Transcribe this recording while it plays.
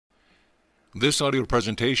This audio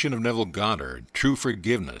presentation of Neville Goddard, True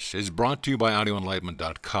Forgiveness, is brought to you by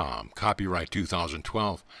audioenlightenment.com. Copyright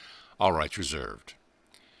 2012. All rights reserved.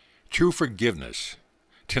 True Forgiveness.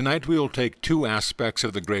 Tonight we will take two aspects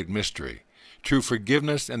of the great mystery, true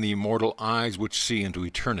forgiveness and the immortal eyes which see into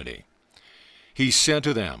eternity. He said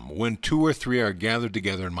to them, "When two or three are gathered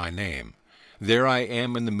together in my name, there I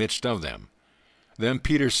am in the midst of them." Then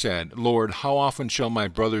Peter said, "Lord, how often shall my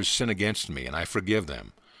brothers sin against me, and I forgive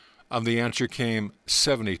them?" Of the answer came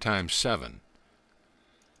 70 times 7.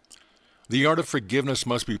 The art of forgiveness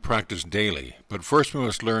must be practiced daily, but first we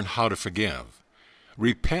must learn how to forgive.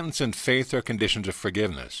 Repentance and faith are conditions of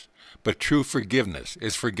forgiveness, but true forgiveness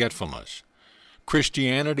is forgetfulness.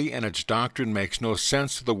 Christianity and its doctrine makes no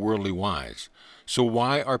sense to the worldly wise, so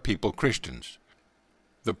why are people Christians?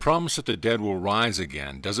 The promise that the dead will rise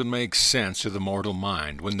again doesn't make sense to the mortal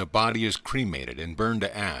mind when the body is cremated and burned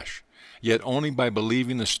to ash. Yet only by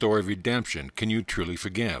believing the story of redemption can you truly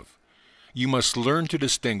forgive. You must learn to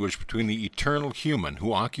distinguish between the eternal human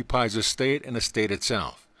who occupies a state and a state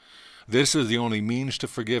itself. This is the only means to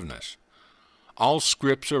forgiveness. All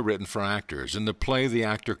scripts are written for actors. In the play, the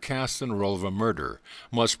actor cast in the role of a murderer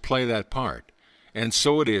must play that part, and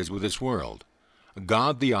so it is with this world.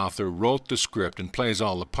 God, the author, wrote the script and plays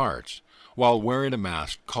all the parts, while wearing a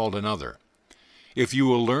mask called another. If you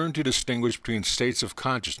will learn to distinguish between states of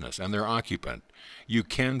consciousness and their occupant, you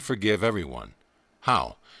can forgive everyone.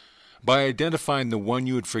 How? By identifying the one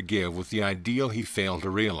you would forgive with the ideal he failed to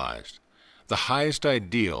realize. The highest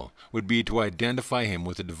ideal would be to identify him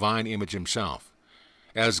with the divine image himself.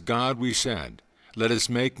 As God we said, "Let us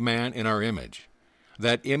make man in our image."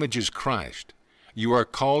 That image is Christ. You are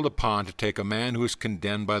called upon to take a man who is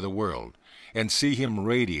condemned by the world and see him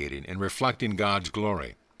radiating and reflecting God's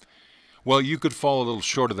glory. Well, you could fall a little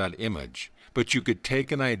short of that image, but you could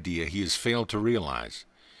take an idea he has failed to realize.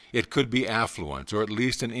 It could be affluence, or at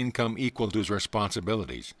least an income equal to his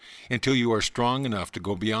responsibilities, until you are strong enough to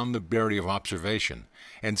go beyond the barrier of observation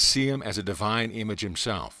and see him as a divine image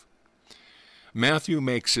himself. Matthew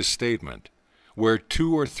makes his statement, "Where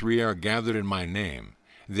two or three are gathered in my name,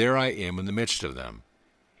 there I am in the midst of them."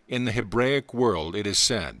 In the Hebraic world it is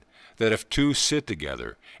said that if two sit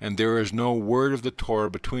together, and there is no word of the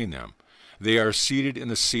Torah between them, they are seated in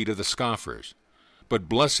the seat of the scoffers. But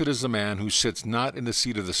blessed is the man who sits not in the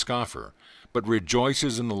seat of the scoffer, but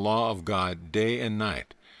rejoices in the law of God day and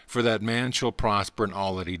night, for that man shall prosper in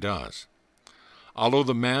all that he does. Although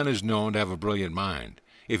the man is known to have a brilliant mind,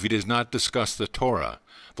 if he does not discuss the Torah,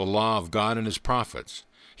 the law of God and his prophets,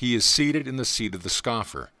 he is seated in the seat of the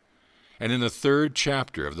scoffer. And in the 3rd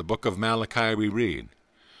chapter of the book of Malachi we read,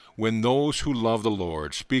 "When those who love the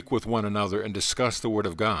Lord speak with one another and discuss the word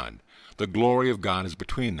of God, the glory of God is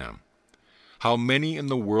between them." How many in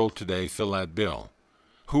the world today fill that bill?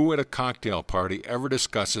 Who at a cocktail party ever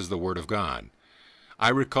discusses the Word of God? I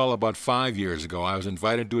recall about 5 years ago I was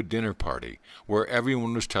invited to a dinner party where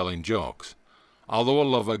everyone was telling jokes. Although I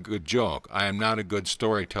love a good joke, I am not a good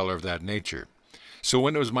storyteller of that nature. So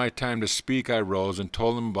when it was my time to speak, I rose and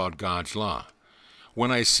told them about God's law.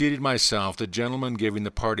 When I seated myself, the gentleman giving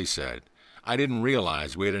the party said, "I didn't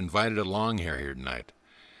realize we had invited a long hair here tonight."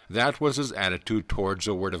 That was his attitude towards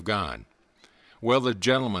the Word of God. Well, the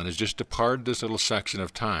gentleman has just departed this little section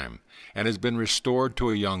of time and has been restored to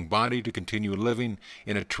a young body to continue living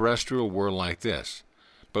in a terrestrial world like this,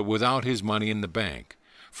 but without his money in the bank,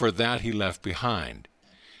 for that he left behind.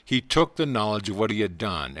 He took the knowledge of what he had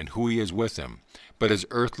done and who he is with him, but his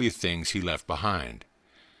earthly things he left behind.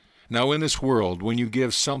 Now in this world, when you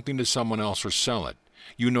give something to someone else or sell it,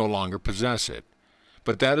 you no longer possess it.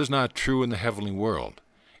 But that is not true in the heavenly world.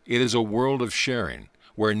 It is a world of sharing,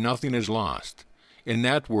 where nothing is lost. In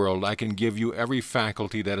that world I can give you every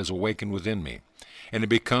faculty that is awakened within me, and it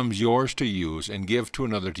becomes yours to use and give to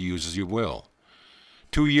another to use as you will.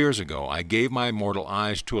 2 years ago I gave my mortal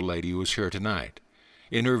eyes to a lady who is here tonight.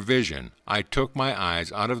 In her vision, I took my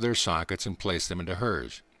eyes out of their sockets and placed them into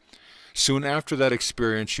hers. Soon after that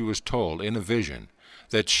experience she was told, in a vision,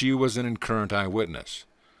 that she was an incurrent eyewitness.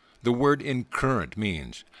 The word incurrent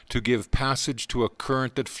means to give passage to a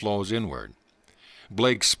current that flows inward.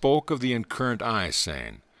 Blake spoke of the incurrent eyes,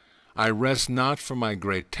 saying, "I rest not from my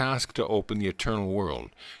great task to open the eternal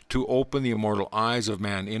world, to open the immortal eyes of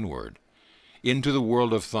man inward, into the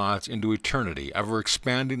world of thoughts, into eternity, ever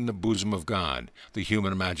expanding the bosom of God, the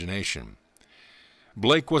human imagination."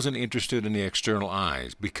 Blake wasn't interested in the external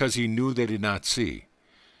eyes, because he knew they did not see.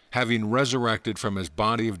 Having resurrected from his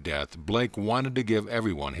body of death, Blake wanted to give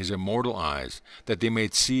everyone his immortal eyes, that they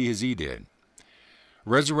might see as he did.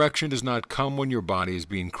 Resurrection does not come when your body is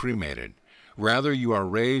being cremated. Rather, you are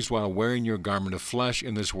raised while wearing your garment of flesh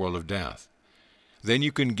in this world of death. Then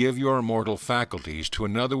you can give your immortal faculties to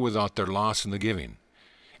another without their loss in the giving.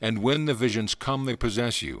 And when the visions come, they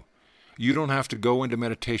possess you. You don't have to go into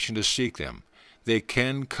meditation to seek them. They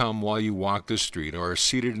can come while you walk the street or are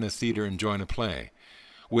seated in a theater enjoying a play,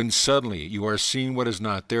 when suddenly you are seeing what is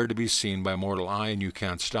not there to be seen by mortal eye and you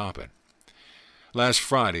can't stop it. Last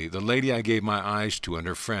Friday, the lady I gave my eyes to and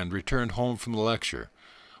her friend returned home from the lecture.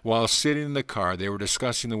 While sitting in the car, they were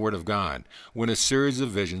discussing the Word of God when a series of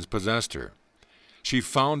visions possessed her. She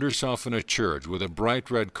found herself in a church with a bright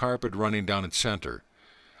red carpet running down its center.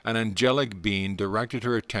 An angelic being directed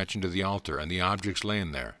her attention to the altar and the objects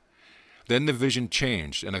laying there. Then the vision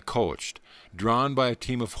changed, and a coach, drawn by a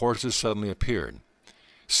team of horses, suddenly appeared.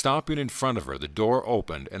 Stopping in front of her, the door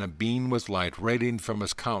opened, and a being with light radiating from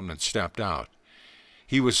his countenance stepped out.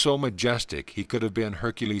 He was so majestic he could have been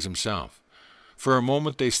Hercules himself. For a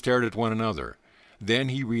moment they stared at one another. Then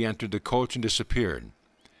he re-entered the coach and disappeared.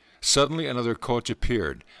 Suddenly another coach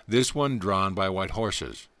appeared, this one drawn by white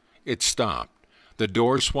horses. It stopped. The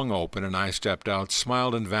door swung open, and I stepped out,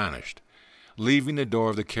 smiled, and vanished, leaving the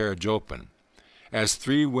door of the carriage open, as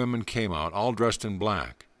 3 women came out, all dressed in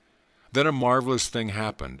black. Then a marvelous thing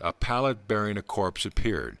happened. A pallet bearing a corpse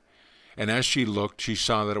appeared, and as she looked, she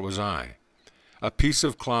saw that it was I. A piece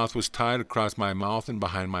of cloth was tied across my mouth and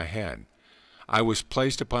behind my head. I was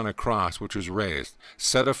placed upon a cross which was raised,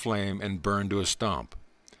 set aflame, and burned to a stump.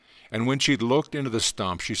 And when she looked into the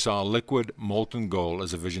stump, she saw liquid, molten gold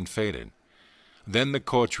as the vision faded. Then the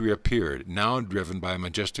coach reappeared, now driven by a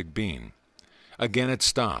majestic being. Again it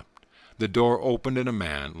stopped. The door opened, and a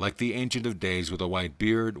man, like the Ancient of Days, with a white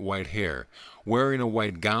beard, white hair, wearing a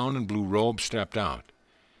white gown and blue robe, stepped out.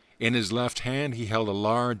 In his left hand he held a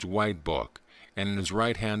large white book, and in his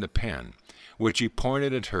right hand a pen, which he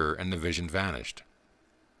pointed at her, and the vision vanished.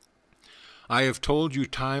 I have told you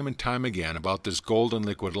time and time again about this golden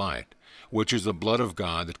liquid light, which is the blood of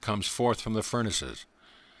God that comes forth from the furnaces.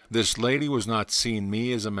 This lady was not seeing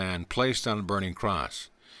me as a man placed on a burning cross.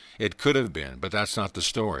 It could have been, but that's not the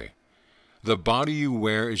story. The body you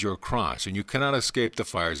wear is your cross, and you cannot escape the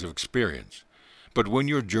fires of experience. But when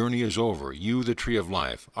your journey is over, you, the tree of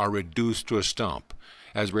life, are reduced to a stump,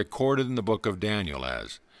 as recorded in the book of Daniel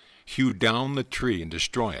as, hew down the tree and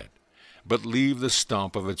destroy it, but leave the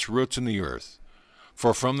stump of its roots in the earth.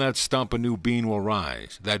 For from that stump a new being will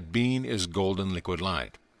rise. That being is golden liquid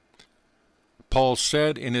light. Paul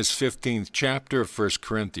said in his 15th chapter of 1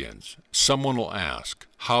 Corinthians, someone will ask,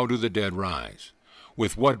 how do the dead rise?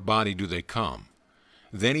 With what body do they come?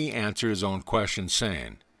 Then he answered his own question,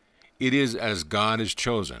 saying, it is as God has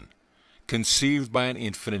chosen. Conceived by an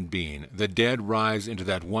infinite being, the dead rise into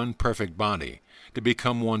that one perfect body, to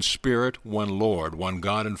become one Spirit, one Lord, one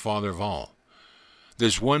God and Father of all.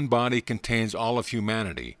 This one body contains all of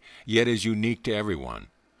humanity, yet is unique to everyone.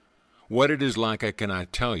 What it is like I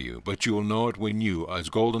cannot tell you, but you will know it when you, as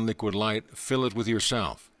golden liquid light, fill it with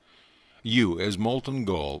yourself. You, as molten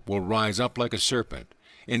gold, will rise up like a serpent,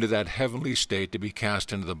 into that heavenly state to be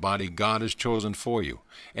cast into the body God has chosen for you,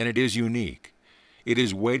 and it is unique. It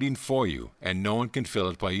is waiting for you, and no one can fill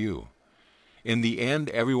it by you. In the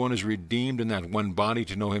end, everyone is redeemed in that one body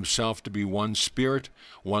to know himself to be one Spirit,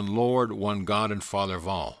 one Lord, one God and Father of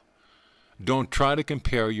all. Don't try to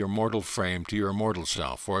compare your mortal frame to your immortal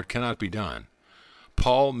self, for it cannot be done.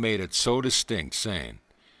 Paul made it so distinct, saying,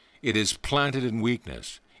 it is planted in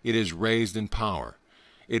weakness, it is raised in power.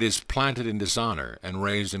 It is planted in dishonor and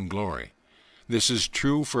raised in glory. This is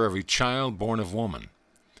true for every child born of woman.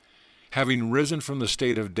 Having risen from the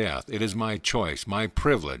state of death, it is my choice, my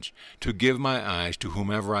privilege, to give my eyes to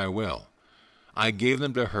whomever I will. I gave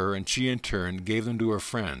them to her, and she in turn gave them to her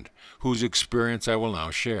friend, whose experience I will now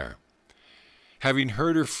share. Having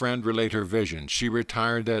heard her friend relate her vision, she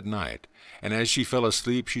retired that night, and as she fell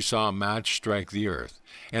asleep she saw a match strike the earth,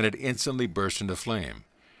 and it instantly burst into flame,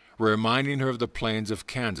 reminding her of the plains of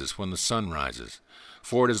Kansas when the sun rises,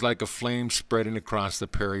 for it is like a flame spreading across the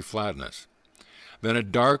prairie flatness. Then a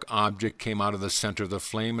dark object came out of the center of the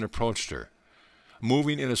flame and approached her.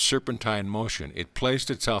 Moving in a serpentine motion, it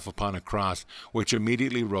placed itself upon a cross, which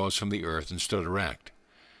immediately rose from the earth and stood erect.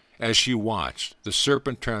 As she watched, the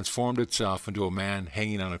serpent transformed itself into a man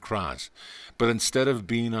hanging on a cross, but instead of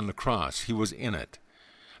being on the cross, he was in it.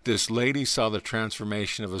 This lady saw the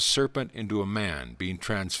transformation of a serpent into a man, being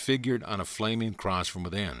transfigured on a flaming cross from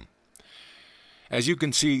within. As you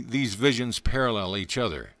can see, these visions parallel each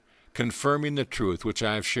other, confirming the truth which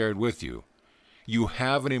I have shared with you. You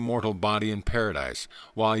have an immortal body in paradise,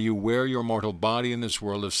 while you wear your mortal body in this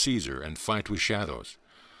world of Caesar and fight with shadows.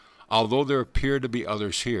 Although there appear to be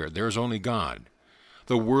others here, there is only God.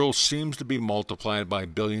 The world seems to be multiplied by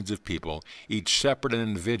billions of people, each separate and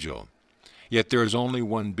individual. Yet there is only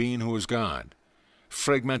one being who is God,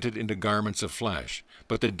 fragmented into garments of flesh.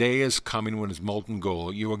 But the day is coming when as molten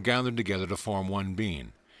gold you will gather together to form one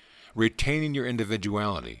being. Retaining your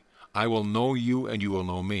individuality, I will know you and you will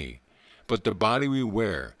know me. But the body we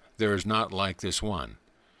wear, there is not like this one.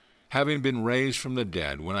 Having been raised from the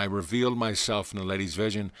dead, when I revealed myself in the lady's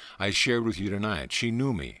vision, I shared with you tonight. She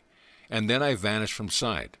knew me, and then I vanished from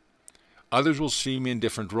sight. Others will see me in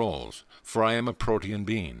different roles, for I am a protean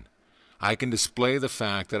being. I can display the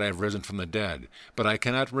fact that I have risen from the dead, but I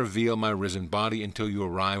cannot reveal my risen body until you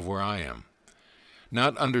arrive where I am.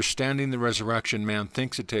 Not understanding the resurrection, man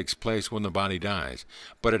thinks it takes place when the body dies,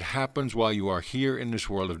 but it happens while you are here in this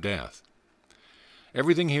world of death.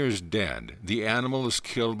 Everything here is dead. The animal is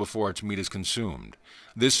killed before its meat is consumed.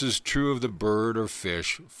 This is true of the bird or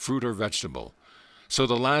fish, fruit or vegetable. So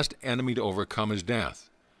the last enemy to overcome is death.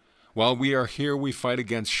 While we are here, we fight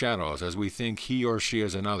against shadows as we think he or she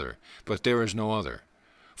is another, but there is no other.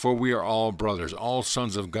 For we are all brothers, all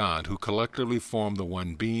sons of God, who collectively form the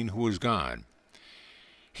one being who is God.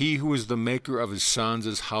 He who is the maker of his sons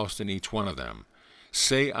is housed in each one of them.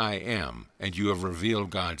 Say, I am, and you have revealed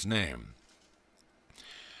God's name.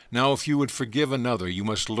 Now, if you would forgive another, you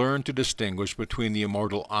must learn to distinguish between the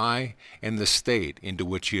immortal I and the state into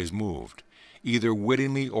which he is moved, either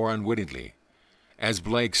wittingly or unwittingly. As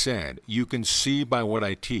Blake said, you can see by what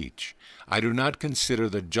I teach. I do not consider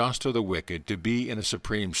the just or the wicked to be in a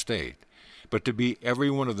supreme state, but to be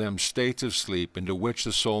every one of them states of sleep into which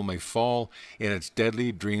the soul may fall in its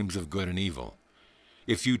deadly dreams of good and evil.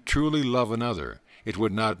 If you truly love another, it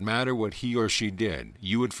would not matter what he or she did.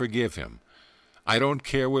 You would forgive him. I don't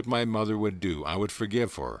care what my mother would do. I would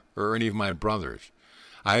forgive her, or any of my brothers.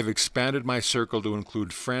 I have expanded my circle to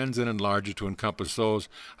include friends and enlarged it to encompass those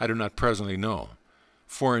I do not presently know.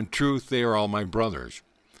 For in truth they are all my brothers.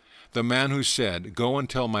 The man who said, Go and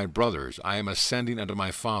tell my brothers, I am ascending unto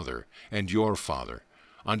my Father and your Father,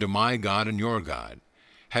 unto my God and your God,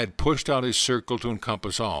 had pushed out his circle to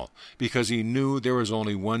encompass all, because he knew there was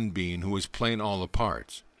only one being who was playing all the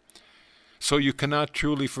parts. So you cannot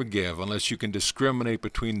truly forgive unless you can discriminate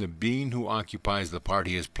between the being who occupies the part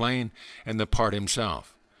he is playing and the part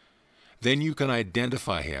himself. Then you can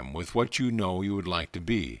identify him with what you know you would like to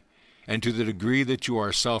be, and to the degree that you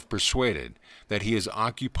are self-persuaded that he is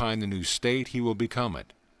occupying the new state, he will become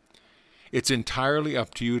it. It's entirely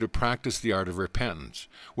up to you to practice the art of repentance,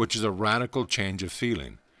 which is a radical change of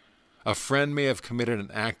feeling. A friend may have committed an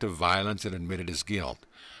act of violence and admitted his guilt.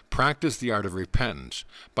 Practice the art of repentance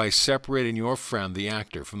by separating your friend, the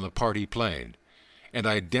actor, from the part he played, and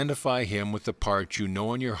identify him with the part you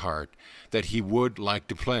know in your heart that he would like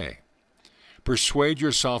to play. Persuade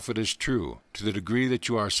yourself it is true. To the degree that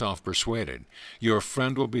you are self-persuaded, your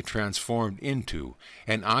friend will be transformed into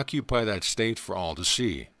and occupy that state for all to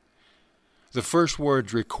see. The first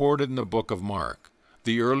words recorded in the book of Mark,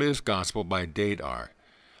 the earliest gospel by date, are,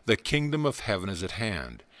 The kingdom of heaven is at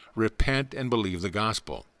hand. Repent and believe the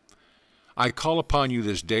gospel. I call upon you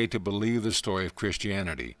this day to believe the story of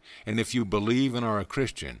Christianity, and if you believe and are a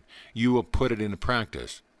Christian, you will put it into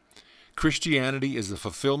practice. Christianity is the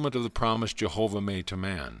fulfillment of the promise Jehovah made to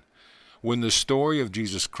man. When the story of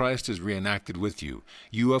Jesus Christ is reenacted with you,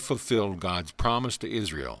 you have fulfilled God's promise to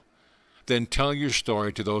Israel. Then tell your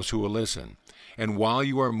story to those who will listen, and while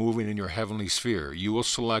you are moving in your heavenly sphere, you will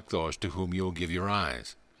select those to whom you will give your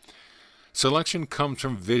eyes. Selection comes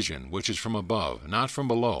from vision, which is from above, not from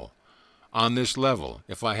below. On this level,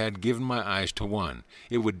 if I had given my eyes to one,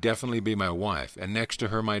 it would definitely be my wife, and next to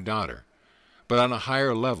her my daughter. But on a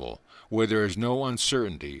higher level, where there is no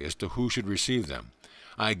uncertainty as to who should receive them,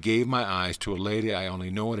 I gave my eyes to a lady I only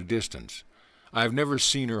know at a distance. I have never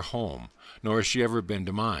seen her home, nor has she ever been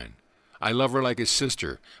to mine. I love her like a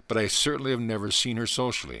sister, but I certainly have never seen her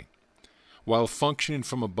socially. While functioning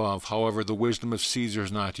from above, however, the wisdom of Caesar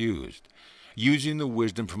is not used. Using the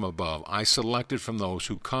wisdom from above, I selected from those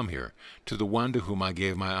who come here to the one to whom I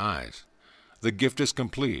gave my eyes. The gift is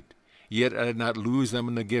complete, yet I did not lose them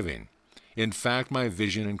in the giving. In fact, my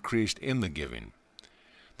vision increased in the giving.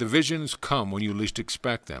 The visions come when you least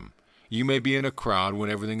expect them. You may be in a crowd when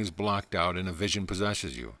everything is blocked out and a vision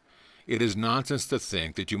possesses you. It is nonsense to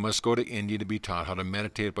think that you must go to India to be taught how to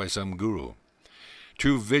meditate by some guru.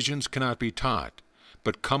 True visions cannot be taught,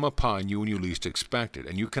 but come upon you when you least expect it,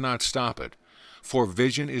 and you cannot stop it. For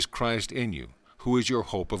vision is Christ in you, who is your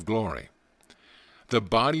hope of glory. The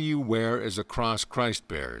body you wear is a cross Christ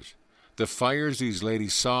bears. The fires these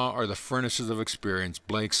ladies saw are the furnaces of experience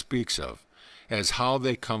Blake speaks of, as how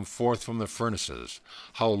they come forth from the furnaces,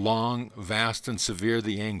 how long, vast, and severe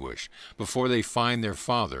the anguish, before they find their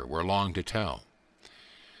Father, were long to tell.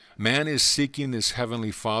 Man is seeking this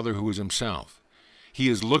heavenly Father who is himself. He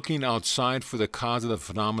is looking outside for the cause of the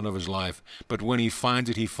phenomenon of his life, but when he finds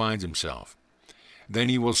it, he finds himself. Then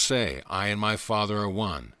he will say, I and my Father are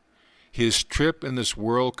one. His trip in this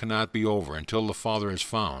world cannot be over until the Father is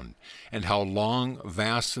found, and how long,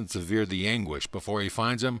 vast, and severe the anguish before he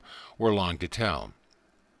finds him, we're long to tell.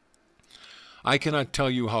 I cannot tell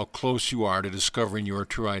you how close you are to discovering your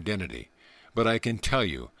true identity, but I can tell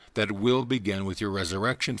you that it will begin with your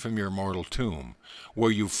resurrection from your mortal tomb,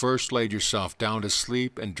 where you first laid yourself down to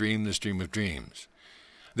sleep and dreamed this dream of dreams.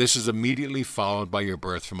 This is immediately followed by your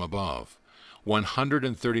birth from above.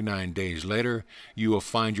 139 days later, you will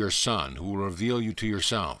find your Son, who will reveal you to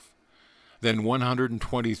yourself. Then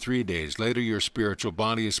 123 days later, your spiritual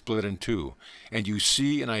body is split in two, and you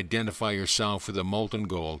see and identify yourself with the molten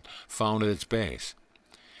gold found at its base.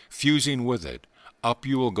 Fusing with it, up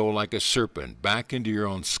you will go like a serpent back into your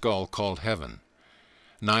own skull called heaven.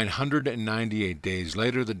 998 days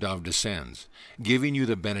later, the dove descends, giving you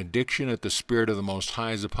the benediction that the Spirit of the Most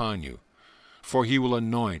High is upon you. For he will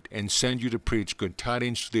anoint and send you to preach good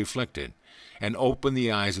tidings to the afflicted, and open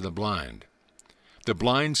the eyes of the blind. The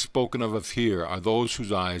blind spoken of here are those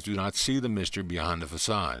whose eyes do not see the mystery beyond the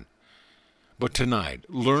facade. But tonight,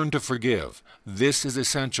 learn to forgive. This is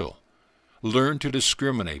essential. Learn to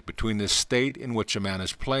discriminate between the state in which a man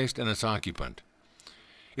is placed and its occupant.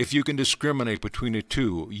 If you can discriminate between the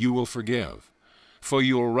two, you will forgive, for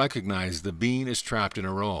you will recognize the being is trapped in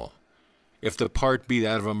a role. If the part be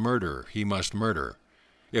that of a murderer, he must murder.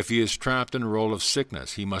 If he is trapped in a role of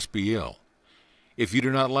sickness, he must be ill. If you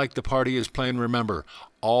do not like the part he is playing, remember,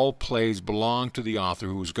 all plays belong to the author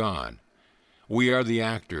who is God. We are the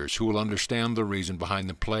actors who will understand the reason behind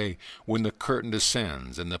the play when the curtain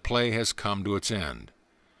descends and the play has come to its end.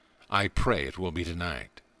 I pray it will be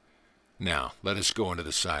tonight. Now, let us go into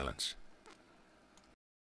the silence.